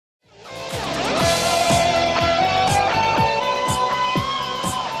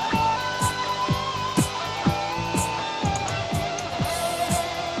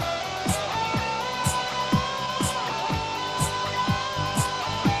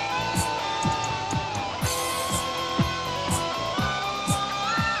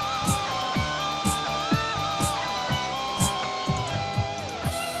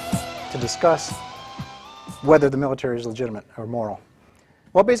discuss whether the military is legitimate or moral.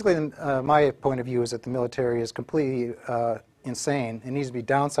 Well, basically, my point of view is that the military is completely insane. It needs to be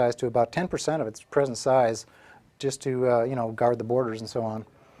downsized to about 10% of its present size just to, guard the borders and so on.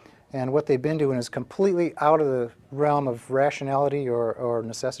 And what they've been doing is completely out of the realm of rationality or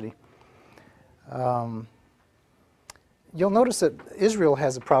necessity. You'll notice that Israel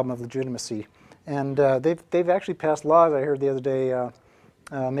has a problem of legitimacy. And they've actually passed laws, I heard the other day,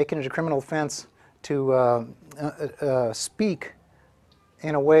 making it a criminal offense to speak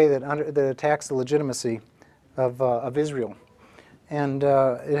in a way that attacks the legitimacy of Israel. And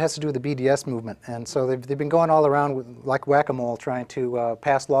it has to do with the BDS movement. And so they've been going all around like whack-a-mole trying to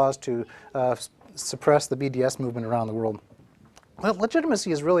pass laws to suppress the BDS movement around the world. Well,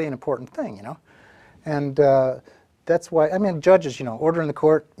 legitimacy is really an important thing, And that's why, judges, order in the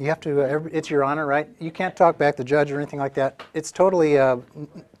court, you have to, it's your honor, right? You can't talk back the judge or anything like that. It's totally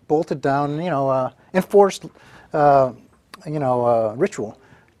bolted down, enforced, ritual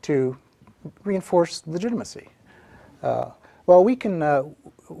to reinforce legitimacy. Well, we can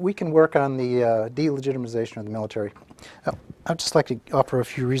work on the delegitimization of the military. I'd just like to offer a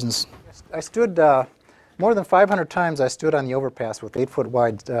few reasons. I stood, more than 500 times I stood on the overpass with 8-foot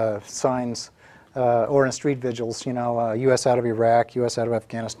wide signs or in street vigils, U.S. out of Iraq, U.S. out of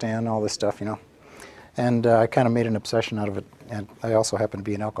Afghanistan, all this stuff, And I kind of made an obsession out of it. And I also happen to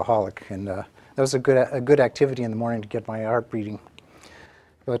be an alcoholic. And that was a good activity in the morning to get my heart beating.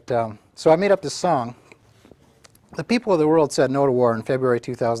 But so I made up this song. The people of the world said no to war in February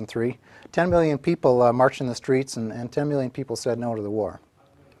 2003. 10 million people marched in the streets, and 10 million people said no to the war.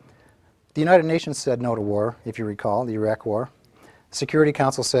 The United Nations said no to war, if you recall, the Iraq War. The Security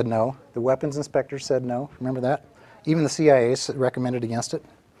Council said no. The weapons inspectors said no. Remember that? Even the CIA recommended against it.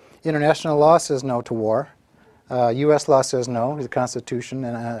 International law says no to war. U.S. law says no to the Constitution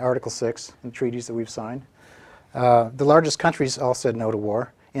and Article 6 and treaties that we've signed. The largest countries all said no to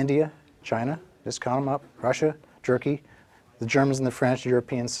war. India, China, just count them up, Russia, Turkey, the Germans and the French, the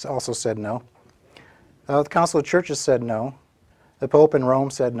Europeans also said no. The Council of Churches said no. The Pope in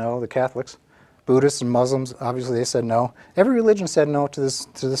Rome said no, the Catholics. Buddhists and Muslims, obviously they said no. Every religion said no to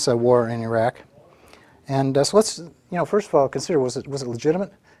this war in Iraq. And so let's, first of all, consider, was it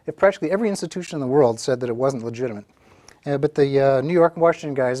legitimate? If practically every institution in the world said that it wasn't legitimate. But the New York and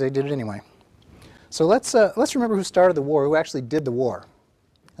Washington guys, they did it anyway. So let's remember who started the war, who actually did the war.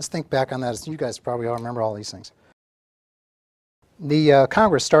 Let's think back on that. You guys probably all remember all these things. The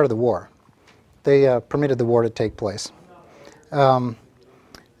Congress started the war. They permitted the war to take place.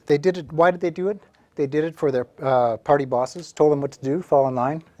 They did it. Why did they do it? They did it for their party bosses, told them what to do, fall in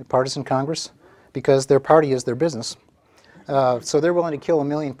line, a partisan Congress, because their party is their business. So they're willing to kill 1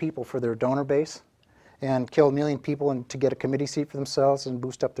 million people for their donor base and kill 1 million people to get a committee seat for themselves and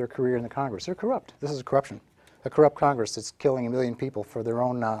boost up their career in the Congress. They're corrupt. This is corruption. A corrupt Congress that's killing 1 million people for their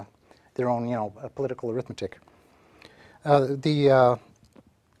own political arithmetic. The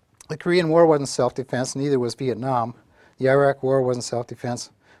Korean War wasn't self-defense, neither was Vietnam. The Iraq War wasn't self-defense.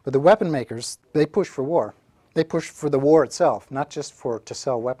 But the weapon makers, they pushed for war. They pushed for the war itself, not just to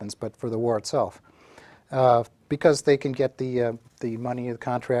sell weapons, but for the war itself. Because they can get the money, the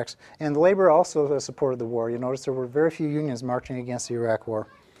contracts. And the labor also supported the war. You notice there were very few unions marching against the Iraq War.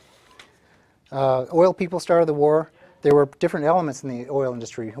 Oil people started the war. There were different elements in the oil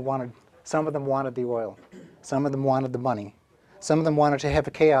industry who wanted, some of them wanted the oil. Some of them wanted the money. Some of them wanted to have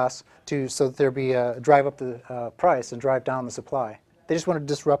a chaos so that there'd be drive up the price and drive down the supply. They just wanted to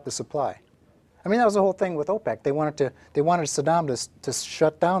disrupt the supply. I mean, that was the whole thing with OPEC. They wanted Saddam to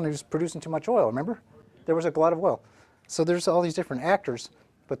shut down. He was producing too much oil, remember? There was a glut of oil. So there's all these different actors,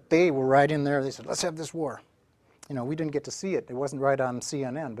 but they were right in there. They said, let's have this war. We didn't get to see it. It wasn't right on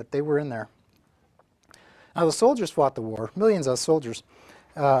CNN, but they were in there. Now, the soldiers fought the war, millions of soldiers,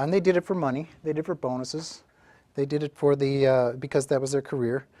 and they did it for money. They did it for bonuses. They did it for because that was their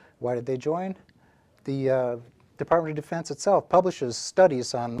career. Why did they join? The Department of Defense itself publishes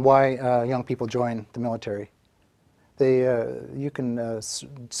studies on why young people join the military. You can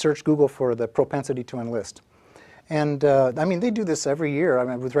search Google for the propensity to enlist. And they do this every year.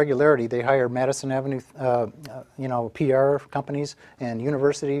 With regularity. They hire Madison Avenue, PR companies and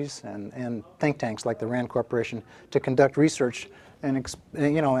universities and think tanks like the RAND Corporation to conduct research and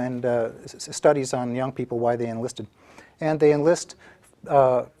studies on young people, why they enlisted. And they enlist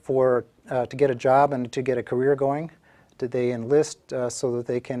to get a job and to get a career going. They enlist so that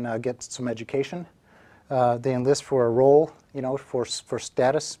they can get some education. They enlist for a role, for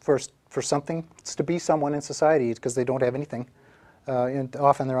status, for something, it's to be someone in society because they don't have anything. And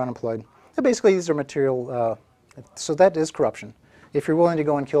often they're unemployed. And basically, these are material, so that is corruption. If you're willing to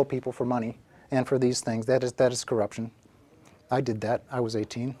go and kill people for money and for these things, that is corruption. I did that. I was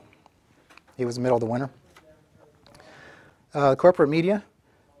 18. It was the middle of the winter. Corporate media,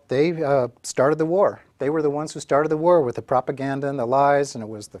 they started the war. They were the ones who started the war with the propaganda and the lies, and it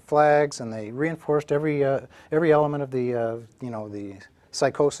was the flags, and they reinforced every element of the the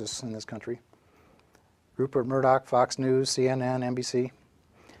psychosis in this country. Rupert Murdoch, Fox News, CNN, NBC.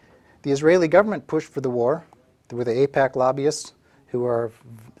 The Israeli government pushed for the war with the AIPAC lobbyists, who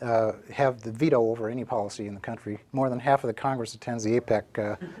have the veto over any policy in the country. More than half of the Congress attends the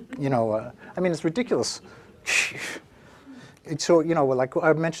AIPAC. I mean, it's ridiculous. So, like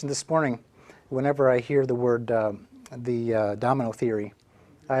I mentioned this morning, whenever I hear the word the domino theory,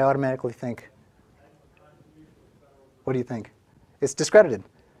 I automatically think, what do you think? It's discredited.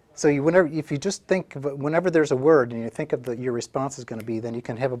 So if you just think, whenever there's a word and you think of your response is going to be, then you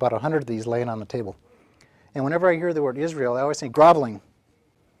can have about 100 of these laying on the table. And whenever I hear the word Israel, I always say groveling.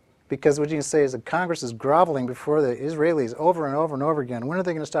 Because what you can say is that Congress is groveling before the Israelis over and over and over again. When are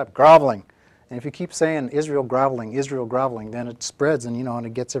they going to stop groveling? And if you keep saying Israel groveling, then it spreads and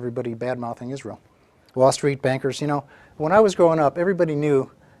it gets everybody bad-mouthing Israel. Wall Street bankers, when I was growing up, everybody knew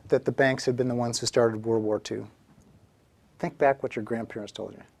that the banks had been the ones who started World War II. Think back what your grandparents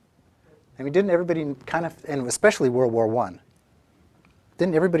told you. I mean, didn't everybody kind of, and especially World War I,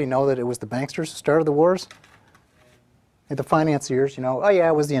 didn't everybody know that it was the banksters who started the wars? And the financiers, oh yeah,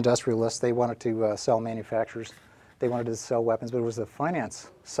 it was the industrialists. They wanted to sell manufacturers. They wanted to sell weapons, but it was the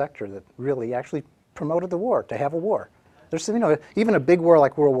finance sector that really actually promoted the war, to have a war. There's, even a big war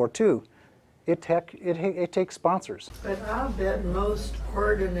like World War II, it takes sponsors. But I'll bet most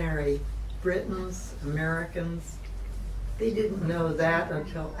ordinary Britons, Americans, they didn't know that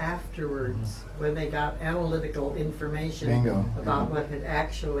until afterwards, when they got analytical information about what had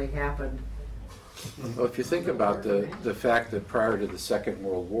actually happened. Well, if you think about the fact that prior to the Second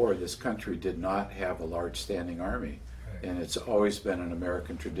World War, this country did not have a large standing army. And it's always been an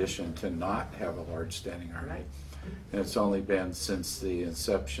American tradition to not have a large standing army. And it's only been since the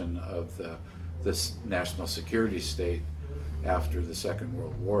inception of this national security state after the Second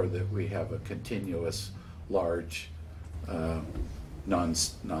World War that we have a continuous large a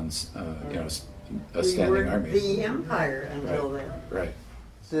standing army. The empire until then. Right.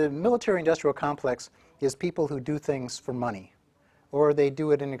 The military-industrial complex is people who do things for money, or they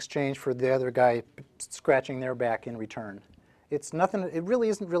do it in exchange for the other guy scratching their back in return. It's nothing. It really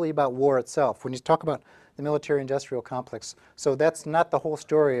isn't really about war itself. When you talk about the military-industrial complex, so that's not the whole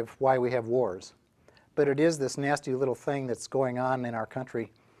story of why we have wars, but it is this nasty little thing that's going on in our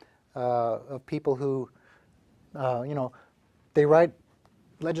country of people who, they write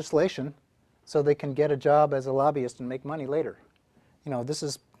legislation so they can get a job as a lobbyist and make money later. This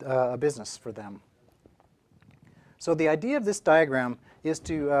is a business for them. So the idea of this diagram is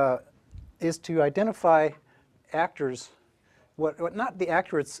to identify actors, not the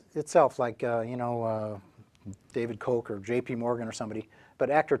actor itself, like David Koch or J.P. Morgan or somebody, but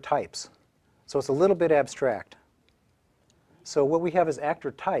actor types. So it's a little bit abstract. So what we have is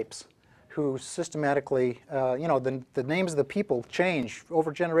actor types who systematically, the names of the people change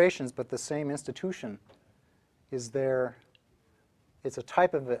over generations, but the same institution is there. It's a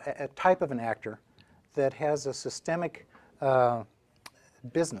type of an actor that has a systemic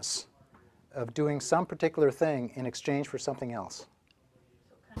business of doing some particular thing in exchange for something else.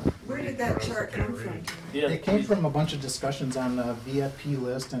 Where did that chart come from? It came from a bunch of discussions on the VFP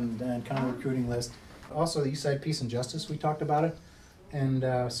list and counter recruiting list. Also, the East Side Peace and Justice, we talked about it,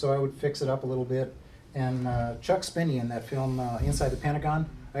 and so I would fix it up a little bit. And Chuck Spinney in that film Inside the Pentagon,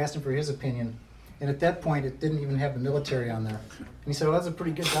 I asked him for his opinion. And at that point, it didn't even have the military on there. And he said, well, that's a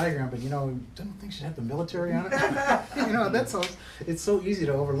pretty good diagram, but don't think you should have the military on it? It's so easy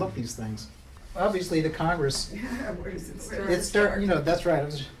to overlook these things. Obviously, the Congress, Where does it start? that's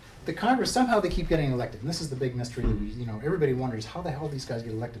right. The Congress, somehow they keep getting elected. And this is the big mystery. Everybody wonders, how the hell these guys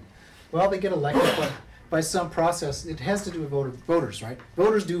get elected? Well, they get elected by some process. It has to do with voters, right?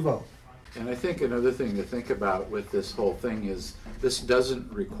 Voters do vote. And I think another thing to think about with this whole thing is this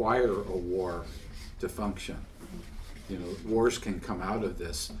doesn't require a war to function. Wars can come out of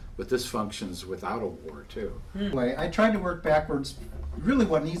this, but this functions without a war too. Anyway, I tried to work backwards. Really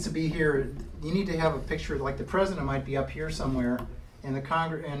what needs to be here, you need to have a picture, like the president might be up here somewhere, and the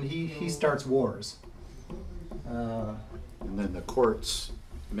Congress, and he starts wars. And then the courts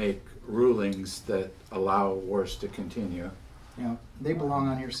make rulings that allow wars to continue. They belong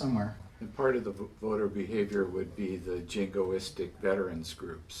on here somewhere. And part of the voter behavior would be the jingoistic veterans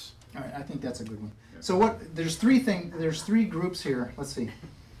groups. All right, I think that's a good one. Yeah. So there's three groups here. Let's see.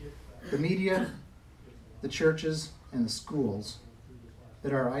 The media, the churches, and the schools.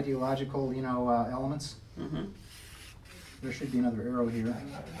 that are ideological, elements. There should be another arrow here.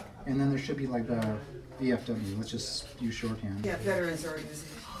 And then there should be like a VFW. Let's just use shorthand. Yeah, veterans organizations.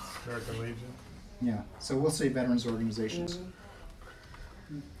 American Legion. Yeah, so we'll say veterans organizations.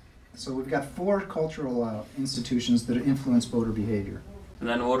 So we've got 4 cultural institutions that influence voter behavior. And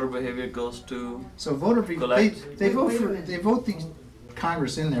then voter behavior goes to So voter collect. they vote Wait a for minute. they vote the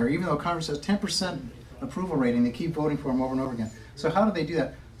Congress in there, even though Congress has 10% approval rating. They keep voting for them over and over again. So how do they do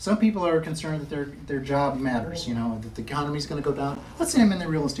that? Some people are concerned that their job matters. That the economy's going to go down. Let's say I'm in the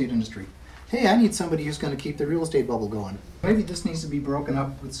real estate industry. Hey, I need somebody who's going to keep the real estate bubble going. Maybe this needs to be broken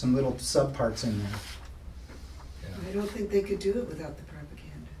up with some little subparts in there. I don't think they could do it without the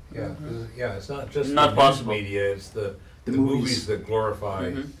propaganda. Yeah, 'cause, yeah, it's not just Not the possible. news media, it's the movies. movies that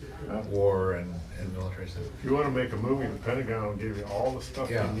glorify war and military stuff. If you want to make a movie, the Pentagon will give you all the stuff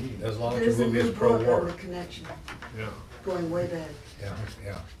Yeah, you need. as long as There's the a movie new is book on the pro-war. connection, Yeah. going way back. Yeah,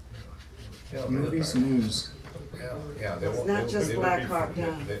 yeah. Yeah, Movies, news. Yeah, they It's won't. not they- just they- Black Hawk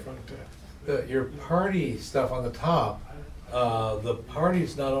Down. Your party stuff on the top, the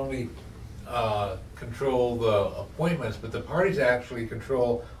parties not only control the appointments, but the parties actually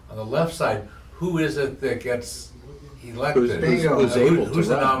control on the left side, who is it that gets elected? Bingo. Who's able to Who's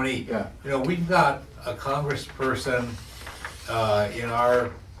the run. nominee? Yeah. We've got a congressperson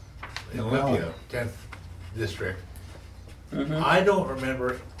in Olympia, 10th district. I don't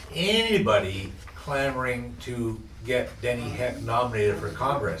remember anybody clamoring to get Denny Heck nominated for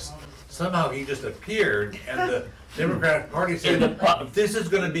Congress. Somehow he just appeared, and the Democratic Party said, "This is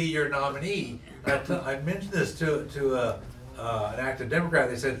going to be your nominee." I mentioned this to an active Democrat.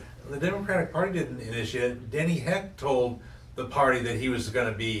 They said the Democratic Party didn't initiate it. Denny Heck told the party that he was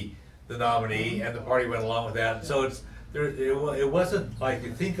going to be the nominee, and the party went along with that. So it wasn't like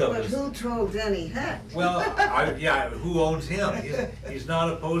you think of But as. who told Denny Heck? Well, who owns him? He's not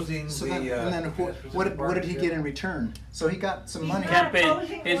opposing So the. then, and then what did he get in return? So he got some money.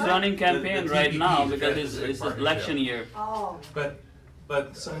 Campaign. He's running campaign The right now TPP, because the it's party, election yeah. year. Oh.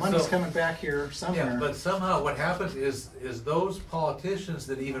 But Some money's coming back here somewhere. Yeah, but somehow what happens is those politicians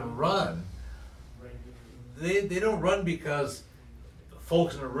that even run, they don't run because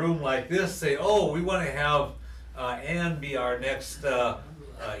folks in a room like this say, "Oh, we want to have Ann be our next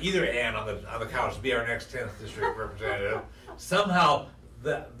either Ann on the couch be our next 10th district representative." Somehow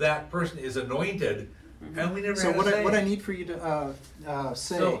that person is anointed, and we never. So had a what say. I need for you to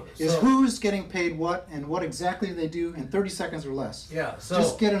say is so- who's getting paid what and what exactly they do in 30 seconds or less. Yeah. So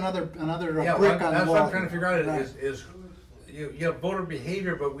Just get another yeah, brick well, on that's the what wall. I'm trying to figure out is you have voter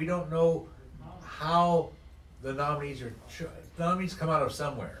behavior, but we don't know how the nominees are. Nominees come out of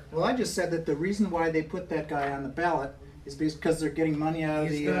somewhere. Well, I just said that the reason why they put that guy on the ballot is because they're getting money out of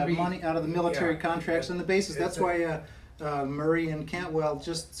He's the gonna be- military yeah. contracts and the bases. It's That's why Murray and Cantwell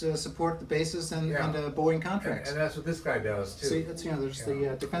just support the bases and Boeing contracts. And that's what this guy does too. See, it's, there's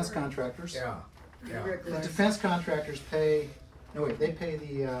the defense contractors. Yeah. Yeah. The defense contractors pay. No wait, they pay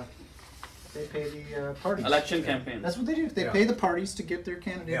the parties. Election campaign. That's what they do. They Yeah. pay the parties to get their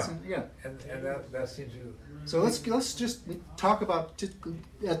candidates. Yeah. And And that seems to. So let's just talk about.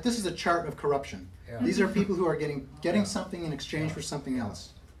 This is a chart of corruption. Yeah. These are people who are getting something in exchange for something else.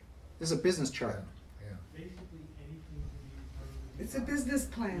 This is a business chart. Yeah. It's a business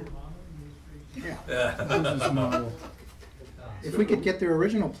plan. Yeah. If we could get their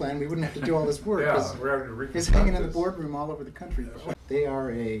original plan, we wouldn't have to do all this work. 'Cause we're having to it's hanging in the boardroom all over the country. They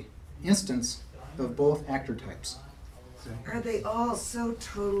are a instance of both actor types. Are they all so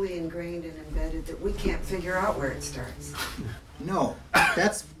totally ingrained and embedded that we can't figure out where it starts? No,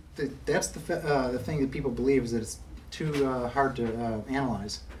 that's the thing that people believe is that it's too hard to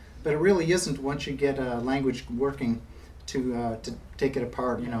analyze, but it really isn't once you get language working to take it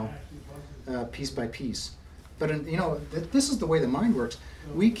apart, piece by piece. But this is the way the mind works.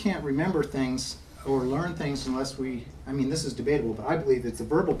 We can't remember things or learn things unless this is debatable, but I believe it's the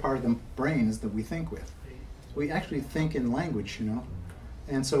verbal part of the brain is that we think with. We actually think in language,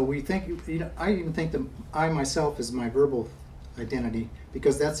 and so we think. I even think that I myself is my verbal identity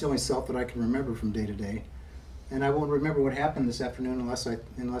because that's the only self that I can remember from day to day, and I won't remember what happened this afternoon unless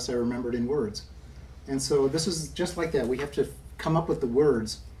I remember it in words. And so this is just like that. We have to come up with the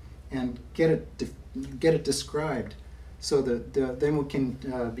words and get it described, so that then we can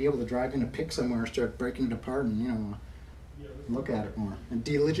be able to drive in a pick somewhere and start breaking it apart and look at it more and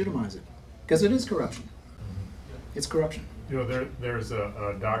delegitimize it because it is corruption. It's corruption. There's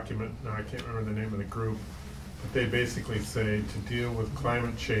a document, now I can't remember the name of the group, but they basically say to deal with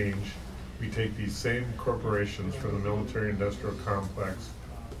climate change, we take these same corporations from the military-industrial complex,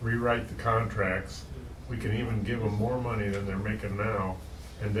 rewrite the contracts, we can even give them more money than they're making now,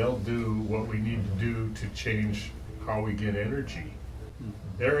 and they'll do what we need to do to change how we get energy.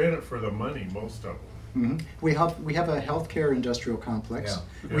 They're in it for the money, most of them. We have a healthcare industrial complex.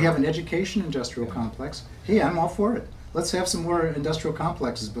 Yeah. We have an education industrial complex. Hey, I'm all for it. Let's have some more industrial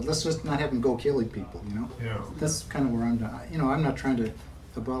complexes, but let's just not have them go killing people, you know? Yeah. That's kind of where I'm, I'm not trying to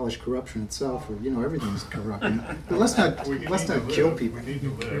abolish corruption itself, or, everything's corrupt, but let's not kill people. We need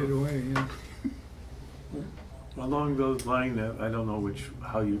to Straight live. away, yeah. Along those lines, I don't know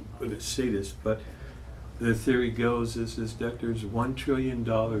how you would say this, but the theory goes is that there's $1 trillion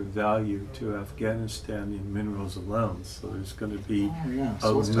value to Afghanistan in minerals alone. So there's going to be, Oh, yeah.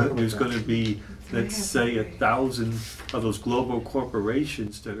 So let's talk about there's that. going to be, let's say, 1,000 of those global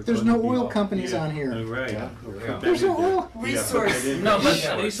corporations that are. There's going no to be oil all- companies on here. Right. Yeah. There's no oil. Resource. No, but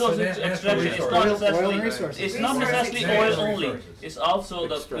Yeah. resource So extraction is natural not resources. Oil and necessarily, resources. it's not Resource necessarily oil extraction. only. Resources. It's also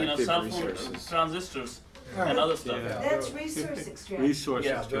the, Extractive cell phone resources. transistors and other stuff. Yeah. That's resource extraction. Resource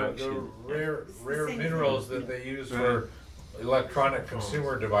Yeah, the extraction. rare minerals that they use for electronic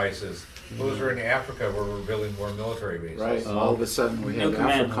consumer devices, those are in Africa where we're building more military bases. Right, all of a sudden we have New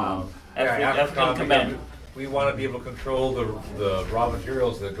command. AFRICOM. African command. We want to be able to control the raw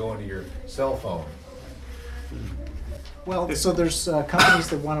materials that go into your cell phone. Well, so there's companies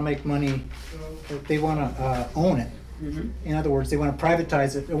that want to make money, they want to own it. In other words, they want to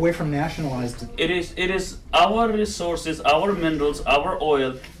privatize it away from nationalized. It is our resources, our minerals, our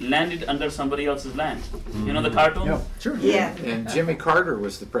oil landed under somebody else's land. You know the cartoon? Yeah, sure. Yeah. And Jimmy Carter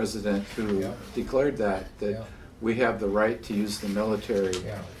was the president who declared that we have the right to use the military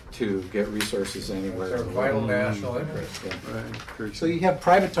Yeah. to get resources anywhere. It's our in the vital world. national interest. Right. So you have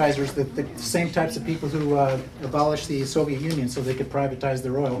privatizers, the same types of people who abolished the Soviet Union so they could privatize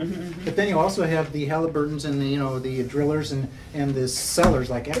their oil. But then you also have the Halliburtons and the drillers and the sellers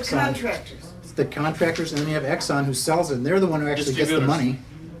like The Exxon. contractors. The contractors, and then you have Exxon who sells it, and they're the one who actually gets the Distributors. money,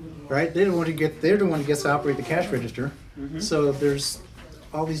 right? They're the one who gets to operate the cash register. So there's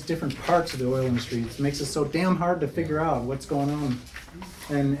all these different parts of the oil industry. It makes it so damn hard to figure out what's going on.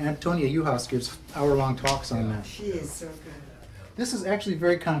 And Antonia Uhaus gives hour-long talks on that. She is so good. This is actually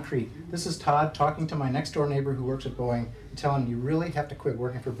very concrete. This is Todd talking to my next-door neighbor who works at Boeing and telling him you really have to quit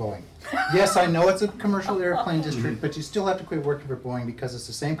working for Boeing. Yes, I know it's a commercial airplane district, but you still have to quit working for Boeing because it's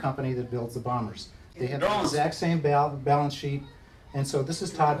the same company that builds the bombers. They have the Drones. exact same balance sheet. And so this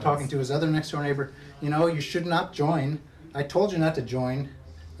is Todd talking to his other next-door neighbor. You should not join. I told you not to join,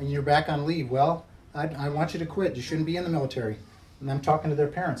 and you're back on leave. Well, I want you to quit. You shouldn't be in the military. And I'm talking to their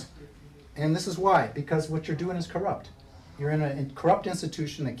parents. And this is why, because what you're doing is corrupt. You're in a corrupt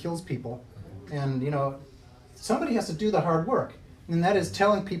institution that kills people. And, somebody has to do the hard work. And that is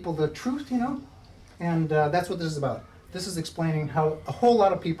telling people the truth, And that's what this is about. This is explaining how a whole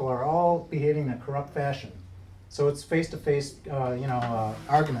lot of people are all behaving in a corrupt fashion. So it's face-to-face,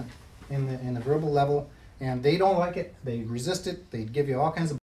 argument in the verbal level. And they don't like it. They resist it. They give you all kinds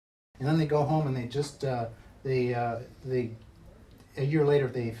of... And then they go home and they just... a year later,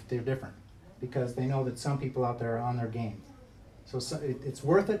 they're different because they know that some people out there are on their game. So it's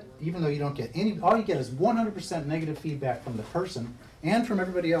worth it, even though you don't get any. All you get is 100% negative feedback from the person and from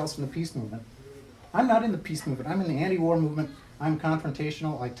everybody else in the peace movement. I'm not in the peace movement. I'm in the anti-war movement. I'm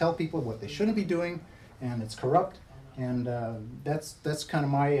confrontational. I tell people what they shouldn't be doing, and it's corrupt. And that's kind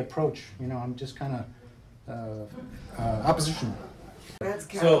of my approach. I'm just kind of oppositional. That's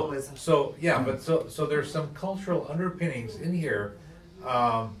capitalism. So there's some cultural underpinnings in here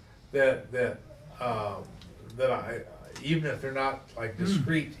that I, even if they're not like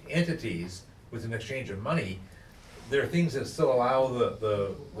discrete entities with an exchange of money, there are things that still allow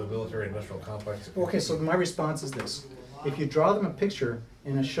the military industrial complex. Okay, so my response is this. If you draw them a picture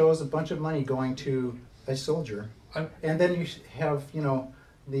and it shows a bunch of money going to a soldier, and then you have,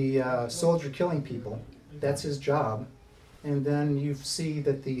 the soldier killing people, that's his job, and then you see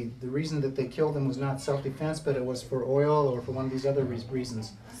that the reason that they killed him was not self-defense, but it was for oil or for one of these other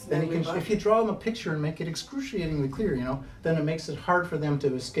reasons. Then if you draw them a picture and make it excruciatingly clear, then it makes it hard for them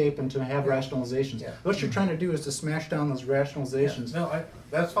to escape and to have rationalizations. Yeah. What you're trying to do is to smash down those rationalizations. No,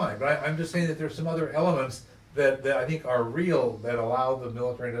 that's fine, but I'm just saying that there's some other elements that I think are real that allow the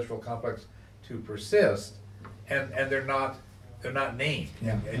military industrial complex to persist, and they're not named.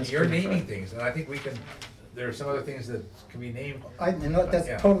 Yeah, And that's you're pretty naming right. things, and I think there are some other things that can be named. That's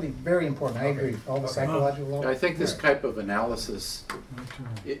Yeah. totally very important. I Okay. agree. All the Okay. psychological. I think this type of analysis,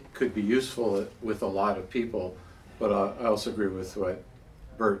 it could be useful with a lot of people, but I also agree with what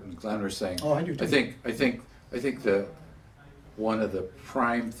Bert and Glenn were saying. Oh, I do too. I think that one of the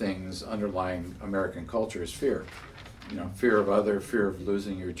prime things underlying American culture is fear. Fear of other, fear of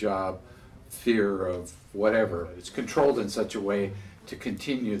losing your job, fear of whatever. It's controlled in such a way to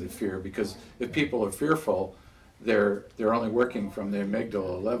continue the fear, because if people are fearful, they're only working from the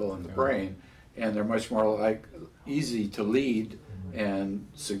amygdala level in the brain, and they're much more easy to lead and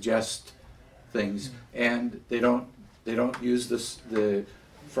suggest things, and they don't use the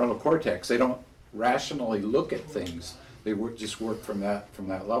frontal cortex. They don't rationally look at things. They just work from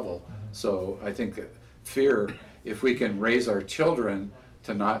that level. So I think that fear, if we can raise our children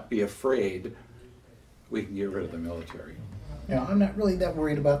to not be afraid, we can get rid of the military. Yeah, I'm not really that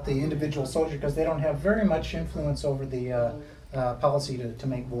worried about the individual soldier because they don't have very much influence over the policy to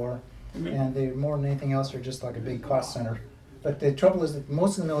make war, and they more than anything else are just like a big cost center. But the trouble is that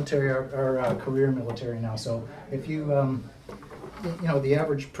most of the military are career military now. So if you, you know, the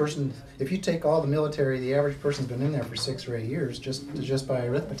average person, if you take all the military, the average person's been in there for 6 or 8 years just by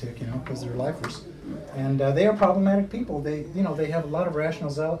arithmetic, you know, because they're lifers, and they are problematic people. They, you know, they have a lot of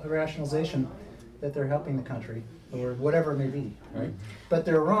rationalization that they're helping the country or whatever it may be, right? But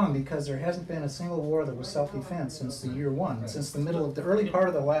they're wrong because there hasn't been a single war that was self-defense since the year 1, since the middle of the early part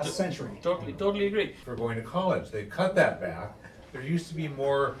of the last century. Totally agree. For going to college, they cut that back. There used to be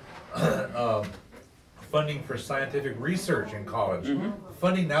more funding for scientific research in college.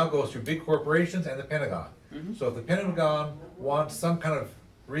 Funding now goes through big corporations and the Pentagon. So if the Pentagon wants some kind of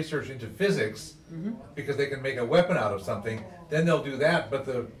research into physics, because they can make a weapon out of something, then they'll do that, but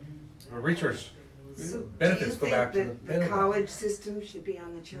the research benefits go back to the the Pentagon. college system should be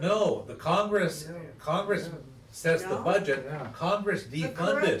on the children? No, the Congress sets the No? budget. Congress The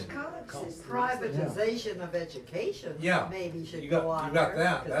defunded. correct college system. Privatization of education Yeah. maybe should You got- go on you got there,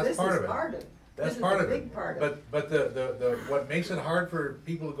 that. 'cause That's this part is of it. part of it. That's This is part a of it. big part of it. But the what makes it hard for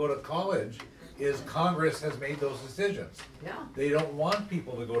people to go to college is Congress has made those decisions. Yeah. They don't want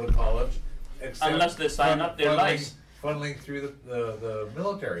people to go to college except Unless they sign up their lives. funneling through the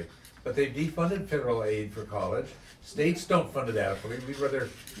military. But they've defunded federal aid for college. States don't fund it adequately. We'd rather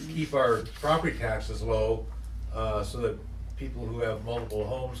keep our property taxes low so that people who have multiple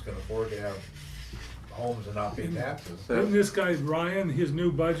homes can afford to have homes and not pay taxes. Isn't this guy Ryan, his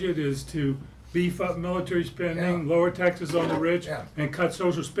new budget is to beef up military spending, Yeah. lower taxes on the rich, Yeah. and cut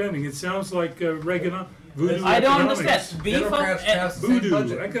social spending? It sounds like Reagan, voodoo I don't economics. understand. Beef up, Democrats passed the same Voodoo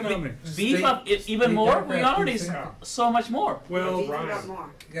budget. economics. beef up State- even state more. We Democrats already do the same. so much more. Well, Beef it up more.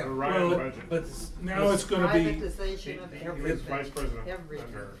 Yeah, The Ryan Well, budget. but now it's gonna be, Privatization of He was everything, vice president everything.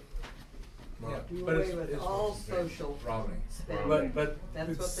 under yeah, Do but away with all it's social Romney. spending. But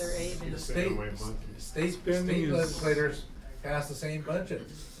That's what their aim the is. state Spending state is- legislators pass the same budget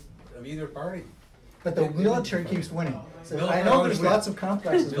of either party. But the military keeps winning. So I Military know always there's wins. lots of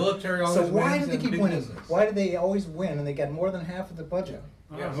complexes. Military So always why wins do they in keep big winning? business. Why do they always win and they get more than half of the budget?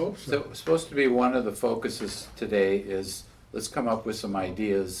 I hope So so. it's supposed to be one of the focuses today is let's come up with some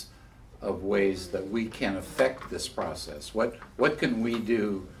ideas of ways that we can affect this process. What can we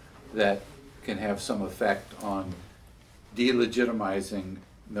do that can have some effect on delegitimizing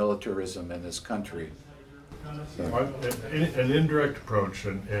militarism in this country? So, An indirect approach,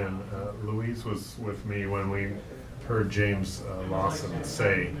 and Louise was with me when we heard James Lawson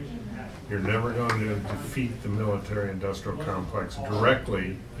say, you're never going to defeat the military-industrial complex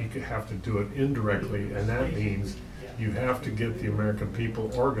directly, you have to do it indirectly, and that means you have to get the American people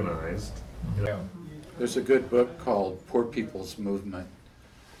organized. Yeah. there's a good book called Poor People's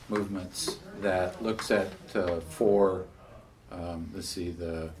Movements that looks at four,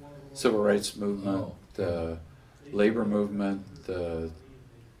 the civil rights movement, the labor movement, the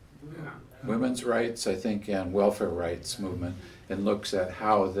women's rights, I think, and welfare rights movement, and looks at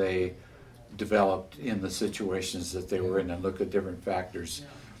how they developed in the situations that they were in and look at different factors.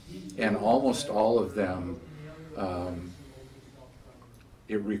 And almost all of them,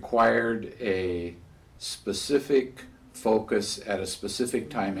 it required a specific focus at a specific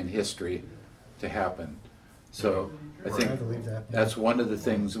time in history to happen. So I think I believe that. that's one of the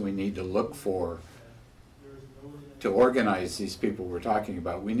things we need to look for to organize these people we're talking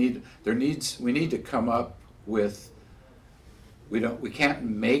about. We need to come up with, we can't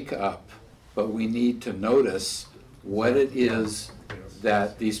make up, but we need to notice what it is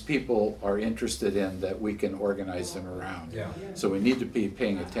that these people are interested in that we can organize them around. Yeah. So we need to be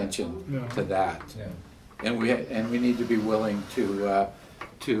paying attention to that. Yeah. And we need to be willing to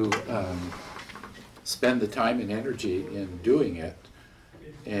spend the time and energy in doing it.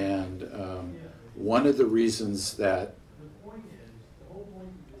 And one of the reasons that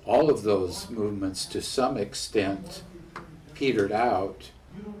all of those movements to some extent petered out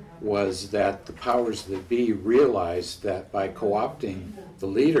was that the powers that be realized that by co-opting the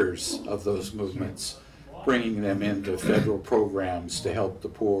leaders of those movements, bringing them into federal programs to help the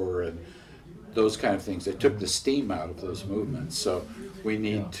poor and those kind of things. They took the steam out of those movements. So we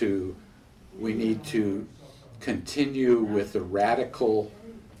need to continue with the radical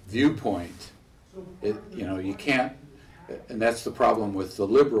viewpoint. You can't, and that's the problem with the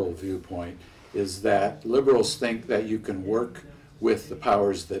liberal viewpoint, is that liberals think that you can work with the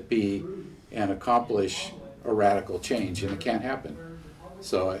powers that be and accomplish a radical change, and it can't happen.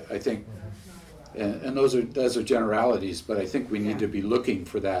 So I think, and those are generalities, but I think we need to be looking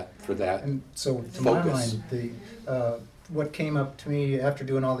for that And so, to focus. my mind, what came up to me after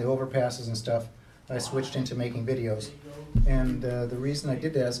doing all the overpasses and stuff, I switched into making videos. And the reason I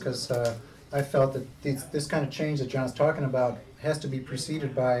did that is because I felt that this kind of change that John's talking about has to be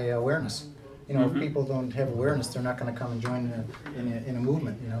preceded by awareness. If people don't have awareness, they're not going to come and join in a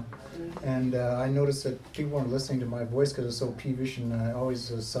movement, And I noticed that people weren't listening to my voice because it's so peevish and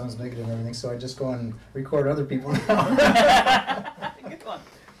always sounds negative and everything, so I just go and record other people now. Good one.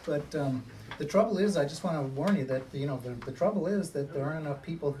 But the trouble is, I just want to warn you that, the trouble is that there aren't enough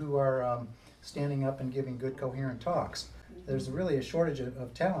people who are standing up and giving good, coherent talks. There's really a shortage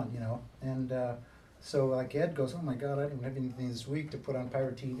of talent, and so like Ed goes, oh my God, I don't have anything this week to put on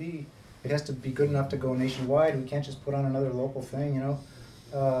Pirate TV. It has to be good enough to go nationwide. We can't just put on another local thing,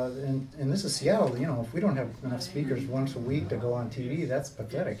 And this is Seattle, if we don't have enough speakers once a week to go on TV, that's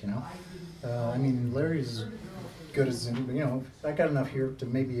pathetic, I mean, Larry's as good as anybody, I got enough here to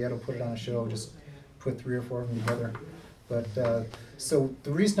maybe Ed will put it on a show, just put 3 or 4 of them together. But, so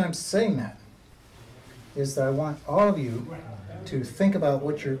the reason I'm saying that is that I want all of you to think about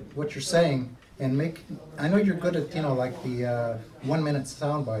what you're saying and I know you're good at, like the 1-minute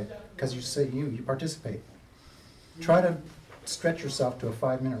soundbite, because you say you participate. Try to stretch yourself to a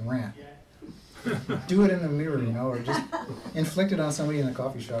 5-minute rant. Do it in the mirror, or just inflict it on somebody in a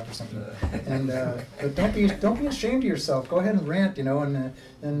coffee shop or something. And but don't be ashamed of yourself. Go ahead and rant, and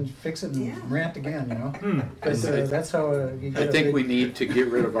then fix it and rant again, Because that's how you get. I think we need to get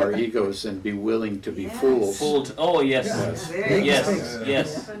rid of our egos and be willing to be fools. Fooled. Oh yes.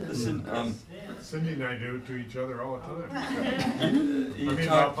 Yes. Listen, Cindy and I do it to each other all the time.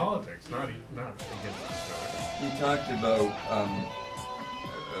 About politics, not against each other. You talked about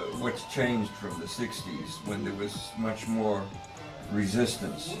what's changed from the 60s, when there was much more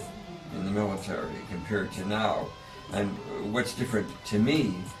resistance in the military compared to now. And what's different to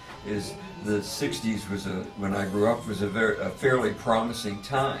me is the 60s when I grew up, was a fairly promising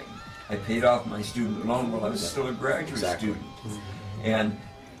time. I paid off my student loan while I was still a graduate student. And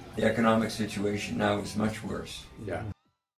the economic situation now is much worse. Yeah.